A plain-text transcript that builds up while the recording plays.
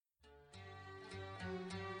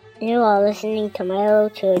You are listening to My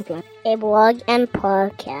Little Children, a blog and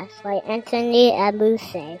podcast by Anthony Abu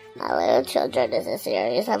Saif. My Little Children is a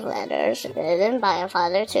series of letters written by a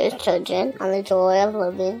father to his children on the joy of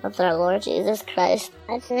living with our Lord Jesus Christ.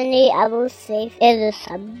 Anthony Abu Saif is a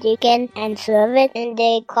subdeacon and servant in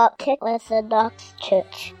the Coptic Orthodox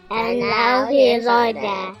Church. And now he is our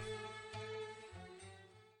dad.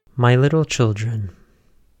 My Little Children.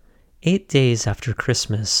 8 days after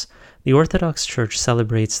Christmas, the Orthodox Church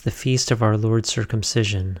celebrates the feast of our Lord's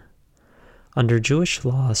circumcision. Under Jewish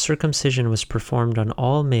law, circumcision was performed on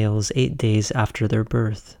all males 8 days after their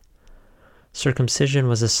birth. Circumcision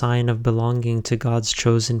was a sign of belonging to God's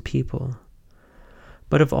chosen people.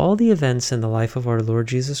 But of all the events in the life of our Lord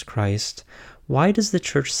Jesus Christ, why does the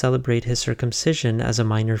Church celebrate his circumcision as a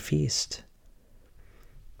minor feast?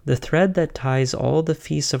 The thread that ties all the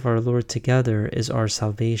feasts of our Lord together is our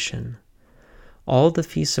salvation. All the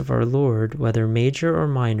feasts of our Lord, whether major or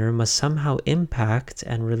minor, must somehow impact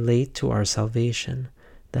and relate to our salvation,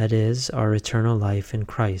 that is, our eternal life in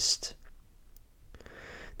Christ.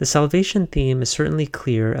 The salvation theme is certainly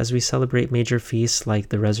clear as we celebrate major feasts like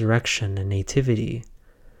the Resurrection and Nativity.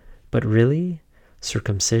 But really,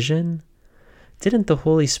 circumcision? Didn't the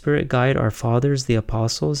Holy Spirit guide our fathers, the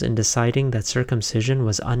apostles, in deciding that circumcision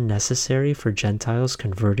was unnecessary for Gentiles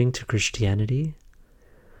converting to Christianity?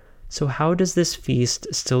 So how does this feast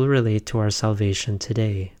still relate to our salvation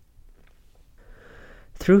today?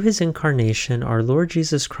 Through his incarnation, our Lord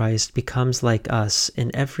Jesus Christ becomes like us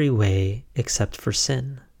in every way except for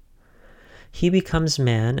sin. He becomes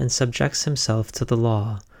man and subjects himself to the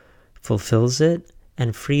law, fulfills it,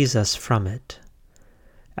 and frees us from it.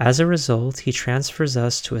 As a result, he transfers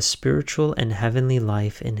us to a spiritual and heavenly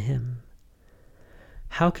life in him.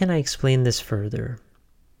 How can I explain this further?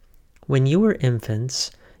 When you were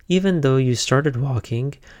infants, even though you started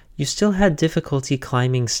walking, you still had difficulty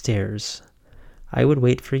climbing stairs. I would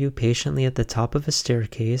wait for you patiently at the top of a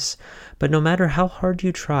staircase, but no matter how hard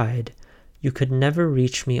you tried, you could never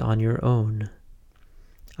reach me on your own.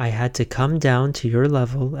 I had to come down to your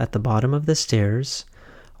level at the bottom of the stairs.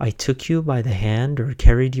 I took you by the hand or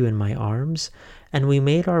carried you in my arms, and we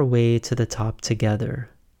made our way to the top together.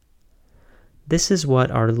 This is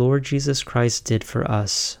what our Lord Jesus Christ did for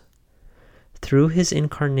us. Through his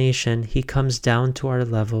incarnation, he comes down to our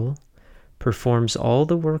level, performs all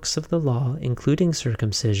the works of the law, including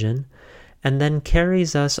circumcision, and then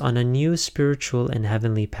carries us on a new spiritual and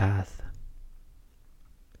heavenly path.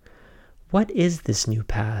 What is this new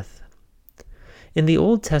path? In the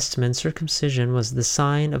Old Testament, circumcision was the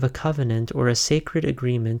sign of a covenant or a sacred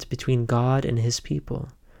agreement between God and his people.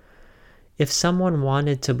 If someone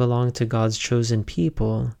wanted to belong to God's chosen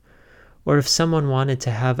people, or if someone wanted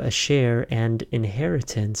to have a share and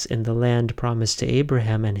inheritance in the land promised to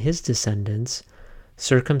Abraham and his descendants,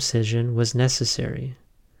 circumcision was necessary.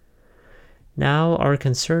 Now our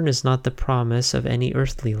concern is not the promise of any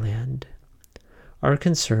earthly land. Our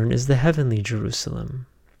concern is the heavenly Jerusalem.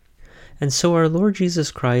 And so our Lord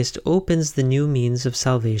Jesus Christ opens the new means of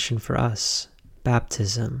salvation for us,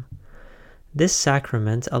 baptism. This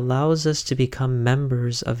sacrament allows us to become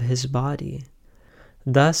members of his body.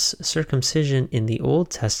 Thus, circumcision in the Old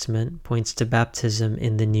Testament points to baptism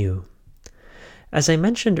in the New. As I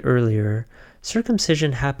mentioned earlier,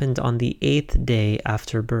 circumcision happened on the 8th day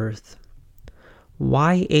after birth.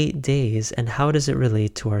 Why 8 days, and how does it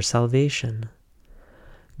relate to our salvation?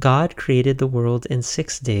 God created the world in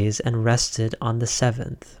 6 days and rested on the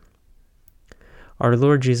 7th. Our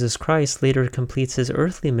Lord Jesus Christ later completes his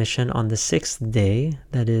earthly mission on the 6th day,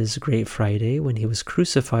 that is, Great Friday, when he was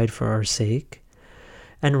crucified for our sake,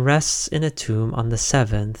 and rests in a tomb on the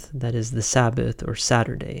 7th, that is the Sabbath or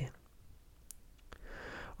Saturday.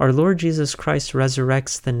 Our Lord Jesus Christ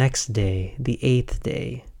resurrects the next day, the 8th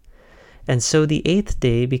day. And so the 8th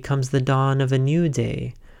day becomes the dawn of a new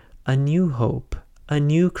day, a new hope, a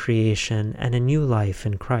new creation, and a new life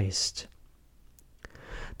in Christ.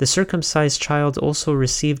 The circumcised child also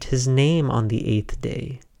received his name on the 8th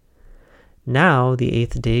day. Now the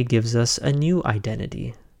 8th day gives us a new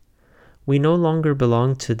identity. We no longer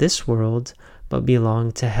belong to this world, but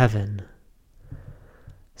belong to heaven.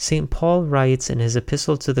 St. Paul writes in his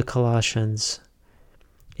epistle to the Colossians,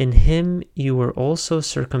 "In him you were also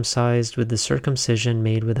circumcised with the circumcision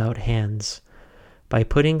made without hands, by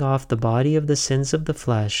putting off the body of the sins of the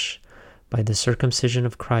flesh, by the circumcision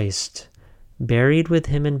of Christ, buried with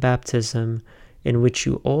him in baptism, in which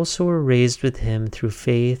you also were raised with him through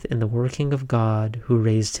faith in the working of God who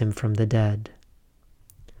raised him from the dead."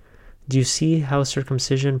 Do you see how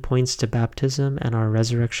circumcision points to baptism and our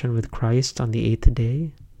resurrection with Christ on the 8th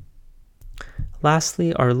day?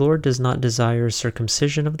 Lastly, our Lord does not desire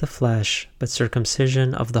circumcision of the flesh, but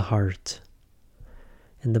circumcision of the heart.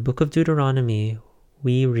 In the book of Deuteronomy,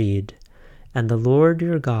 we read, "And the Lord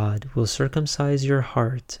your God will circumcise your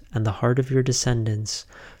heart and the heart of your descendants,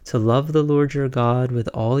 to love the Lord your God with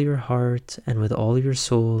all your heart and with all your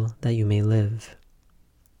soul, that you may live."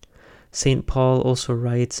 St. Paul also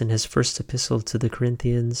writes in his first epistle to the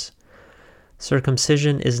Corinthians,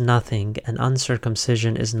 "Circumcision is nothing, and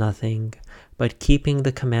uncircumcision is nothing, but keeping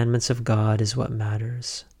the commandments of God is what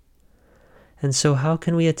matters." And so how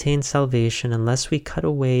can we attain salvation unless we cut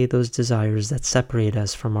away those desires that separate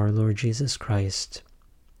us from our Lord Jesus Christ?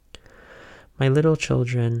 My little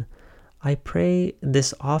children, I pray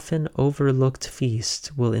this often overlooked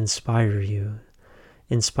feast will inspire you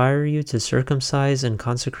to circumcise and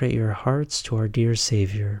consecrate your hearts to our dear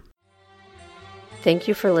Savior. Thank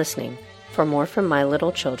you for listening. For more from My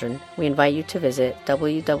Little Children, we invite you to visit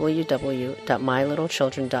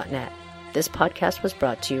www.mylittlechildren.net. This podcast was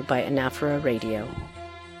brought to you by Anaphora Radio.